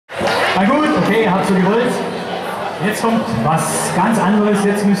Na gut, okay, ihr habt so gewollt. Jetzt kommt was ganz anderes,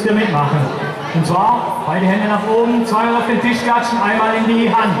 jetzt müsst ihr mitmachen. Und zwar beide Hände nach oben, zweimal auf den Tisch klatschen, einmal in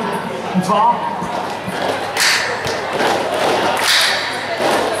die Hand. Und zwar...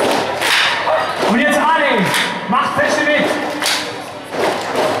 Und jetzt alle, macht feste mit.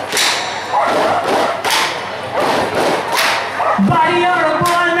 Buddy, you're a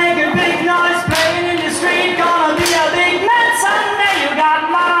boy, make a big noise, playing in the street, gonna be a big man someday. You got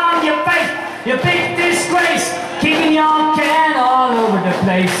mud on your face, you big disgrace, kicking your can all over the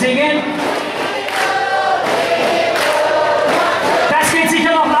place, singing. Das geht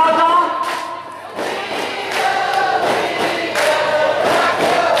sicher noch lauter.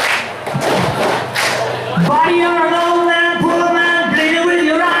 Buddy, you're an old man, poor man, bleeding with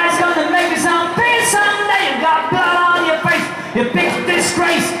your eyes, gonna make you some peace someday. You got blood on your face, you big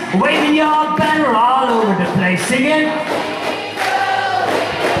disgrace, waving your banner all over the place, singing.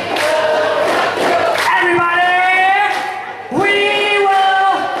 Everybody, we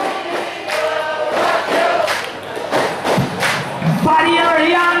will. Buddy, you're a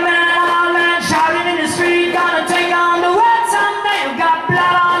young man, old man, shouting in the street, gonna take on the world someday. You got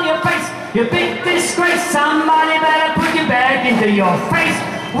blood on your face, you big disgrace, somebody better put your back into your face.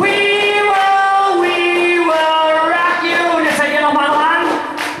 We will rock you. Das seid ihr nochmal dran.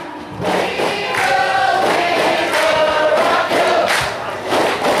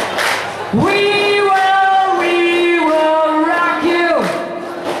 We will rock you.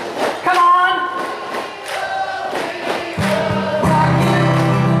 Come on. Rock you.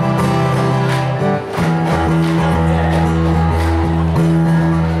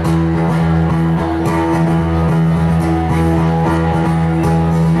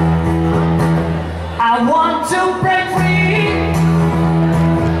 I want to break free.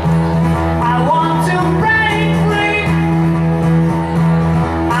 I want to break free.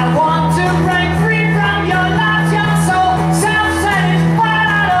 I want to break free from your life. You're so self-satisfied. I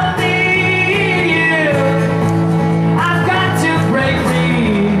don't need you. I've got to break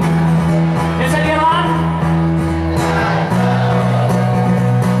free. Is that your one?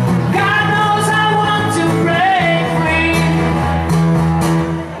 God knows I want to break free.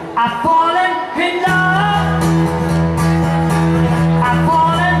 I've fallen in love. I've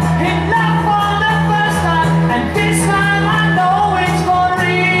fallen in love for the first time, and this time I know it's for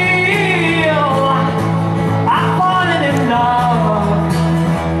real. I've fallen in love.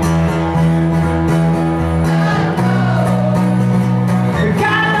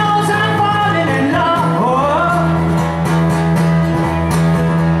 God knows I'm falling in love.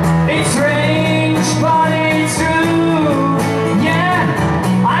 It's strange, but it's true. Yeah,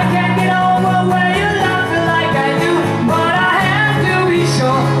 I can't get over where you love me like I do, but I have to be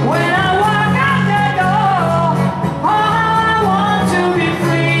sure when I walk out the door. Oh, I want to be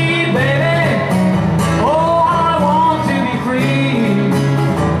free, baby. Oh, I want to be free.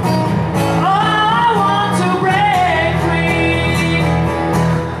 Oh, I want to break free.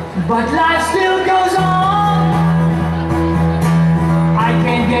 But life still goes on. I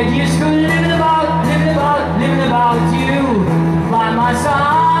can't get used to living about you by my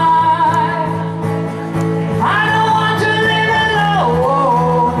side. I don't want to live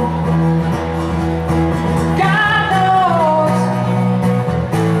alone. God knows,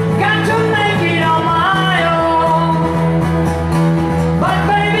 got to make it on my own. But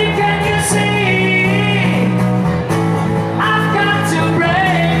baby, can you see? I've got to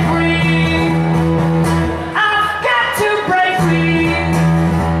break free. I've got to break free.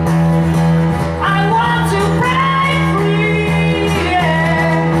 I want to break free. Yeah.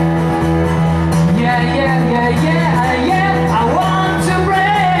 I want to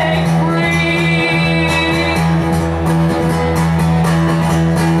break free.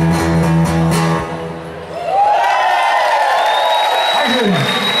 Dankeschön.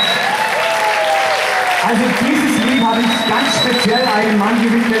 Also dieses Lied habe ich ganz speziell einem Mann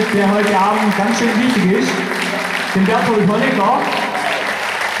gewidmet, der heute Abend ganz schön wichtig ist, dem Honecker.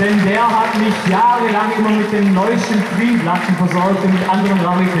 Denn der hat mich jahrelang immer mit den neuesten Queen-Platten versorgt und mit anderen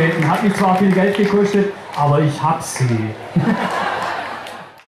Raritäten. Hat mich zwar viel Geld gekostet, aber ich hab sie.